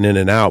for getting in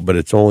and out, but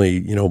it's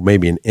only,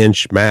 maybe 1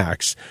 inch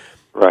max.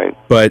 Right.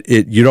 But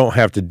you don't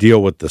have to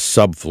deal with the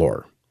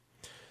subfloor.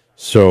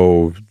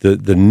 So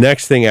the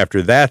next thing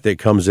after that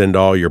comes into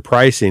all your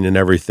pricing and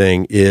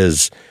everything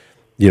is,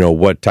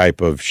 what type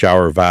of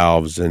shower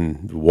valves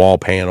and wall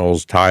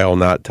panels, tile,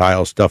 not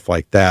tile, stuff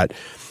like that.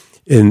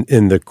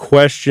 And the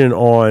question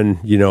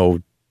on,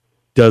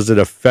 does it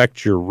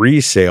affect your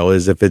resale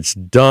is if it's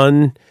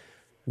done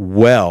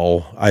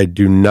well, I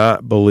do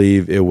not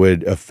believe it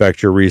would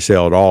affect your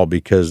resale at all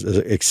because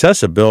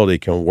accessibility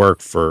can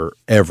work for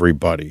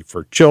everybody,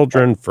 for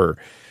children, for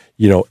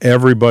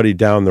everybody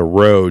down the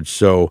road.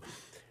 So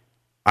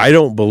I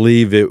don't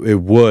believe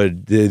it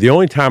would. The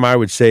only time I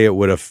would say it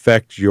would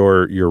affect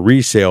your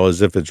resale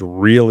is if it's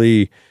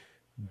really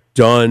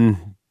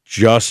done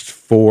just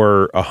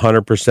for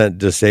 100%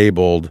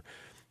 disabled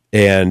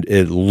and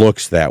it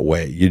looks that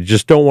way. You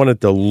just don't want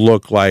it to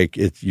look like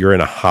you're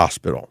in a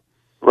hospital.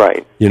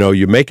 Right. You know,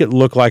 you make it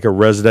look like a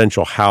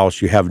residential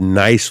house. You have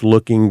nice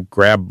looking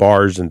grab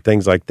bars and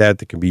things like that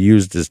that can be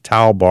used as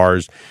towel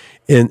bars.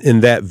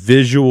 And that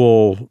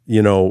visual,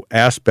 you know,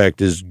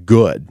 aspect is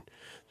good.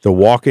 The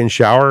walk-in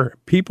shower,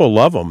 people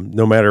love them,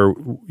 no matter,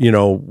 you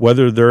know,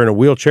 whether they're in a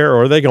wheelchair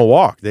or they can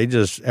walk.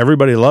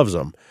 Everybody loves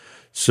them.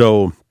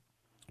 So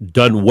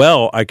done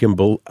well,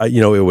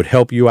 it would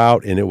help you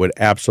out, and it would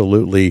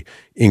absolutely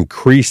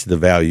increase the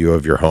value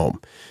of your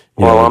home.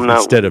 I'm not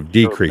instead of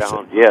decrease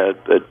it. Yeah,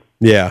 but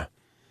yeah.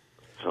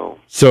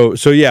 So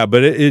yeah,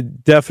 but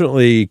it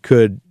definitely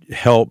could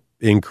help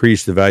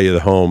increase the value of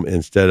the home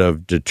instead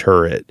of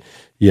deter it.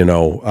 You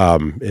know,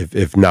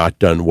 if not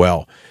done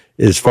well.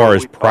 As far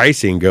as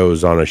pricing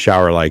goes on a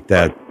shower like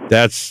that,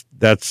 that's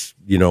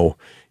you know,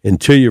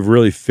 until you've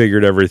really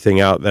figured everything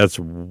out, that's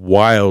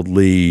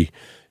wildly,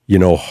 you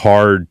know,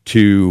 hard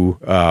to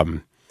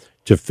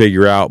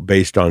figure out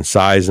based on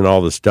size and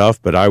all the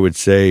stuff. But I would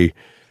say,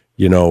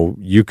 you know,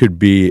 you could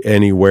be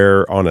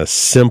anywhere on a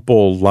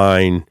simple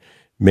line,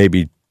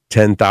 maybe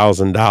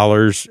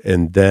 $10,000,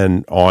 and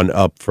then on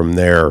up from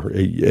there.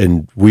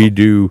 And we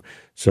do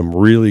some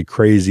really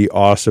crazy,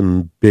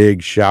 awesome,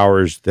 big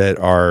showers that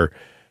are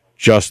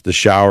just the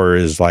shower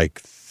is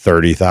like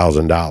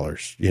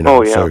 $30,000. You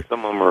know, some of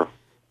them are.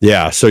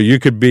 Yeah, so you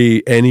could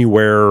be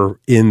anywhere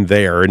in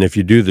there, and if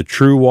you do the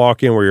true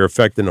walk-in where you're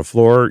affecting the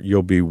floor,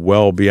 you'll be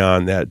well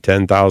beyond that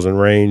 10,000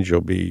 range.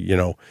 You'll be, you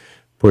know,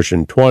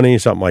 pushing 20,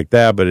 something like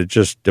that. But it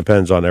just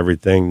depends on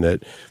everything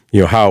that,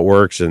 you know, how it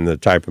works and the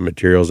type of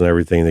materials and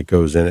everything that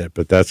goes in it.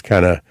 But that's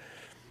kind of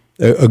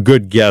a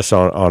good guess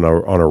on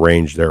a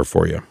range there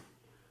for you.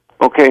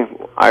 Okay,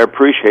 I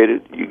appreciate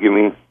it. You give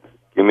me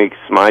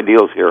some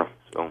ideas here.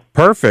 So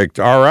perfect.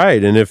 All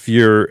right, and if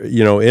you're,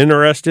 you know,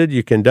 interested,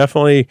 you can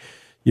definitely,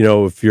 you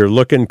know, if you're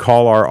looking,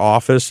 call our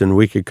office, and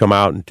we could come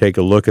out and take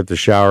a look at the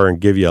shower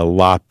and give you a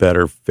lot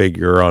better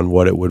figure on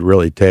what it would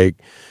really take.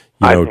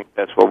 I think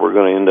that's what we're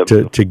going to end up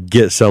doing. To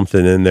get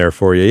something in there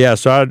for you. Yeah,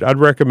 so I'd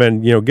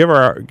recommend, you know, give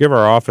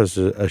our office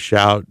a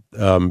shout,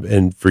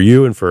 and for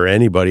you and for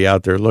anybody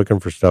out there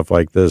looking for stuff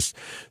like this,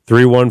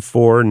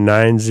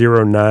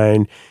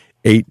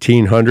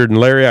 314-909-1800. And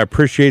Larry, I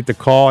appreciate the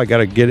call. I got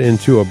to get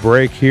into a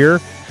break here.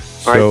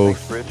 So all right,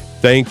 thanks, Rich.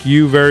 Thank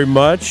you very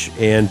much,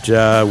 and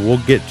we'll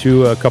get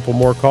to a couple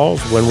more calls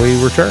when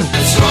we return.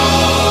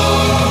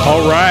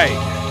 All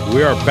right,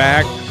 we are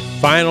back.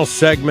 Final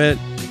segment.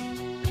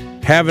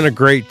 Having a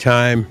great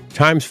time.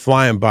 Time's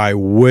flying by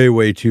way,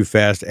 way too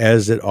fast,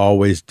 as it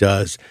always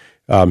does.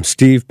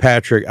 Steve,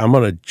 Patrick, I'm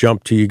going to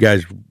jump to you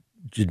guys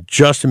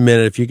just a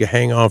minute, if you could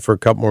hang on for a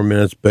couple more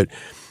minutes. But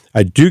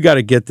I do got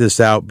to get this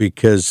out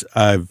because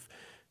I've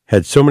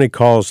had so many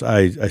calls.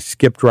 I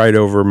skipped right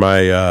over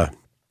my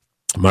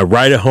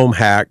ride-at-home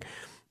hack.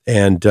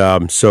 And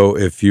so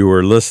if you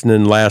were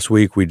listening last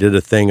week, we did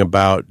a thing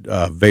about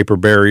vapor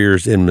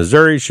barriers in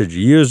Missouri. Should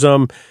you use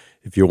them?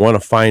 If you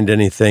want to find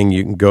anything,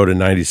 you can go to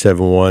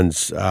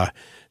 97.1's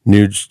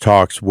News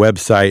Talks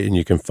website, and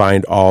you can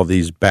find all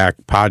these back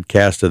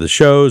podcasts of the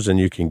shows, and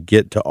you can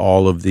get to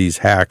all of these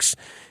hacks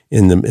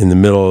in the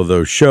middle of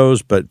those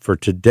shows. But for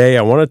today,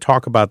 I want to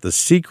talk about the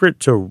secret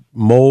to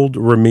mold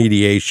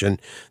remediation,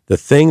 the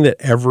thing that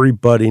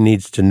everybody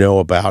needs to know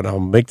about. I'll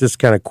make this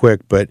kind of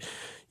quick, but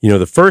you know,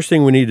 the first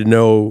thing we need to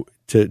know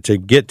to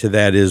get to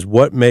that is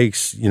what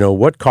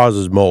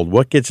causes mold,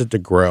 what gets it to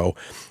grow.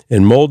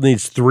 And mold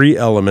needs three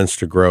elements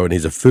to grow. It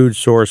needs a food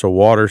source, a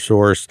water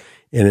source,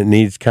 and it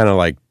needs kind of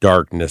like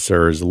darkness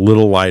or as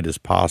little light as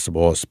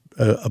possible,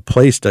 a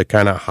place to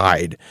kind of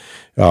hide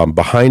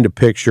behind a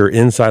picture,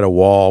 inside a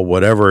wall,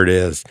 whatever it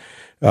is.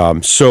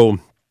 So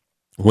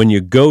when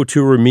you go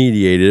to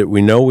remediate it,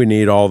 we know we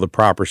need all the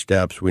proper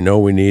steps. We know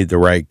we need the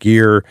right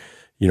gear,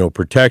 you know,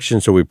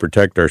 protection so we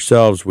protect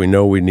ourselves. We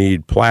know we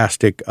need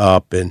plastic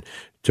up and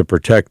to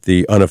protect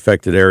the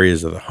unaffected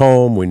areas of the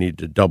home. We need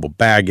to double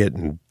bag it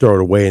and throw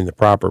it away in the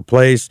proper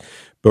place.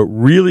 But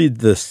really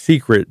the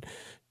secret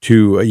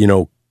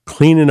to,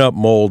 cleaning up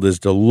mold is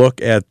to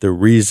look at the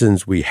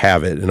reasons we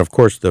have it. And of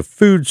course, the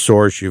food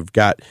source, you've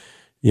got,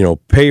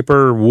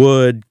 paper,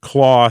 wood,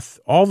 cloth,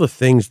 all the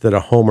things that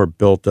a home are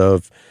built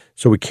of.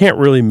 So we can't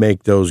really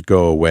make those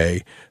go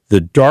away.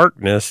 The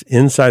darkness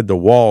inside the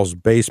walls,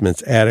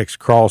 basements, attics,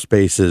 crawl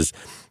spaces,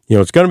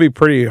 it's going to be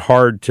pretty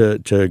hard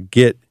to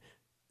get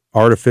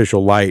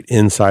artificial light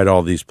inside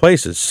all these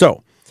places.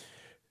 So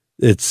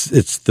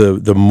it's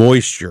the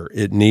moisture.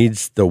 It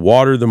needs the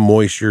water, the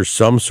moisture,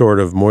 some sort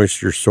of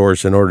moisture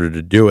source in order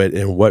to do it.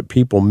 And what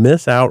people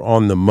miss out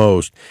on the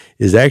most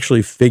is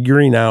actually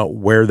figuring out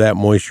where that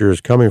moisture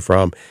is coming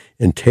from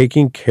and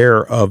taking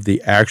care of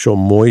the actual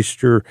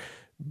moisture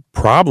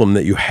problem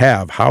that you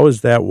have. How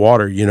is that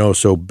water?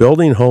 So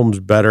building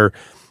homes better,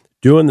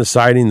 doing the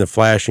siding, the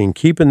flashing,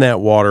 keeping that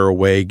water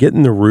away,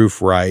 getting the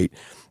roof right,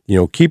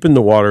 keeping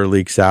the water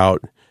leaks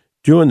out,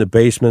 doing the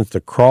basements,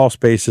 the crawl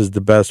spaces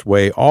the best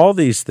way. All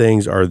these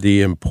things are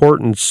the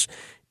importance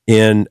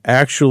in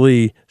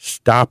actually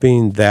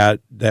stopping that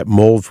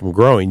mold from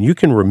growing. You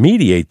can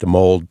remediate the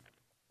mold,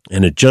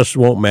 and it just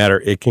won't matter.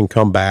 It can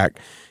come back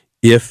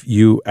if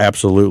you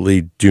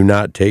absolutely do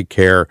not take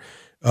care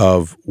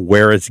of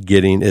where it's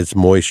getting its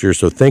moisture.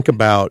 So think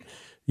about,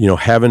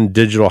 having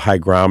digital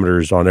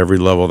hygrometers on every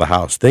level of the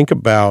house. Think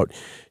about,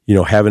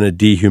 having a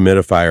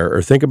dehumidifier,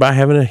 or think about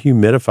having a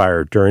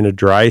humidifier during a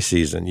dry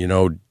season.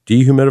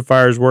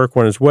 Dehumidifiers work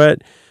when it's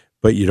wet,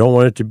 but you don't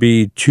want it to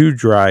be too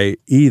dry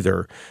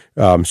either.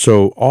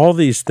 So all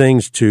these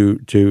things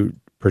to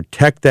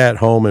protect that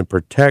home and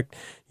protect,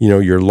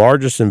 your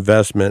largest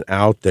investment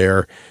out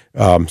there.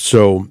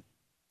 So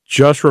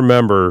just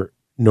remember,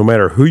 no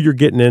matter who you're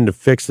getting in to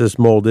fix this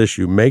mold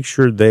issue, make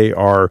sure they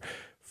are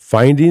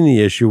finding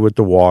the issue with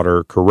the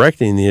water,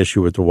 correcting the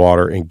issue with the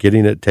water, and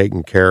getting it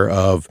taken care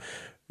of,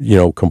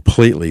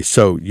 completely.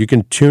 So you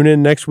can tune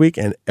in next week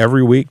and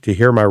every week to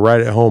hear my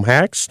Right at Home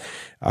hacks.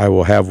 I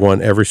will have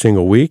one every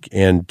single week.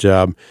 And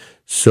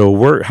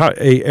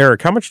hey,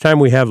 Eric, how much time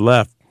we have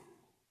left?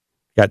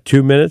 Got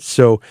 2 minutes.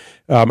 So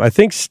I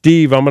think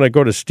Steve, I'm going to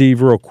go to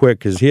Steve real quick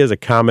because he has a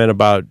comment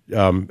about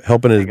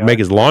helping make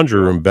his laundry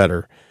room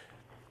better.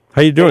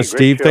 How you doing,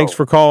 Steve? Show. Thanks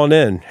for calling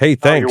in. Hey,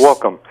 thanks. You're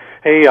welcome.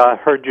 Hey, I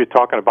heard you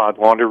talking about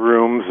laundry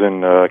rooms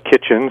and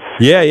kitchens.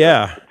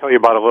 Yeah. I'll tell you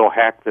about a little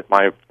hack that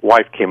my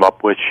wife came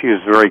up with. She is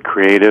very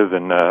creative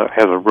and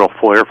has a real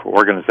flair for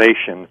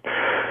organization.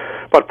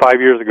 About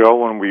 5 years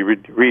ago, when we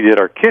redid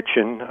our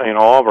kitchen,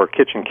 all of our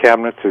kitchen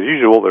cabinets, as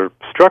usual, they're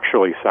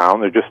structurally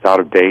sound. They're just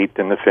out of date,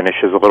 and the finish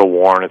is a little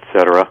worn,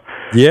 etc.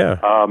 Yeah.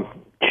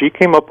 She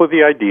came up with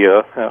the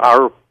idea.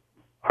 Our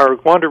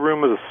laundry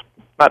room is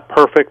not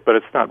perfect, but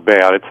it's not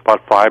bad. It's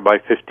about 5 by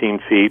 15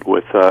 feet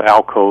with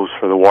alcoves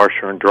for the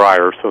washer and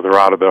dryer, so they're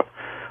out of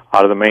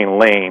the main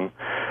lane.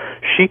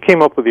 She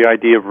came up with the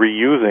idea of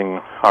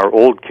reusing our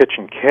old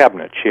kitchen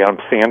cabinets. She had them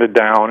sanded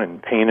down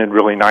and painted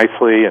really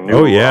nicely, and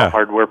new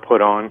hardware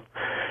put on,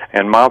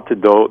 and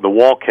mounted the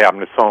wall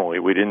cabinets only.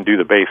 We didn't do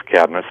the base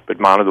cabinets,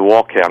 but mounted the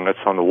wall cabinets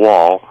on the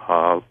wall,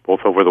 both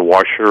over the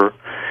washer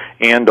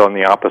and on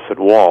the opposite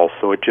wall,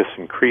 so it just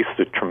increased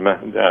the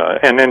tremendous.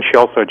 And then she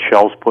also had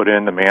shelves put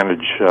in to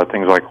manage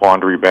things like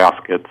laundry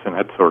baskets and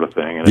that sort of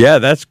thing. And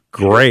that's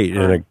great.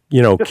 And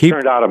it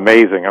turned out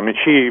amazing. I mean,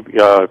 she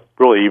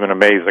really even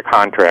amazed the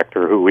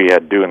contractor who we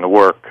had doing the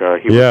work.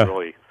 He was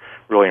really,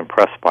 really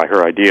impressed by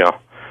her idea.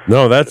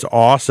 No, that's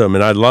awesome.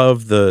 And I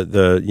love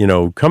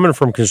the coming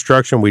from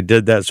construction, we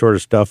did that sort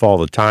of stuff all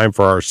the time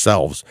for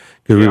ourselves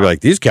because we were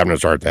like, these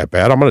cabinets aren't that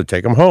bad. I'm going to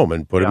take them home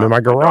and put them in my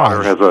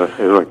garage. Has a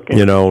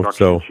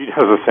so she does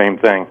the same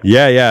thing.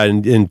 Yeah.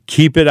 And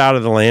keep it out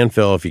of the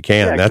landfill if you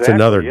can. Yeah, that's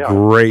exactly, another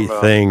great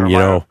thing,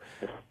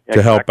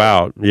 to help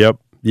out.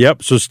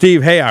 Yep. So,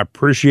 Steve, hey, I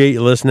appreciate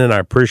you listening. I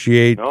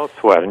appreciate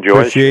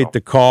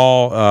the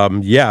call.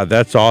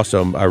 That's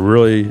awesome. I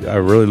really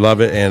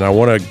love it, and I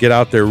want to get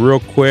out there real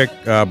quick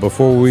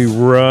before we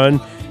run.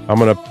 I'm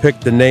going to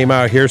pick the name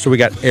out here. So we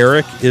got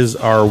Eric is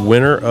our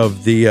winner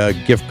of the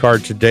gift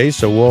card today.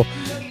 So we'll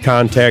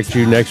contact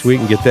you next week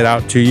and get that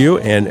out to you.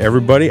 And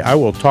everybody, I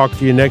will talk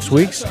to you next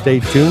week.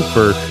 Stay tuned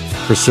for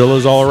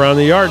Priscilla's All Around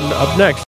the Yard up next.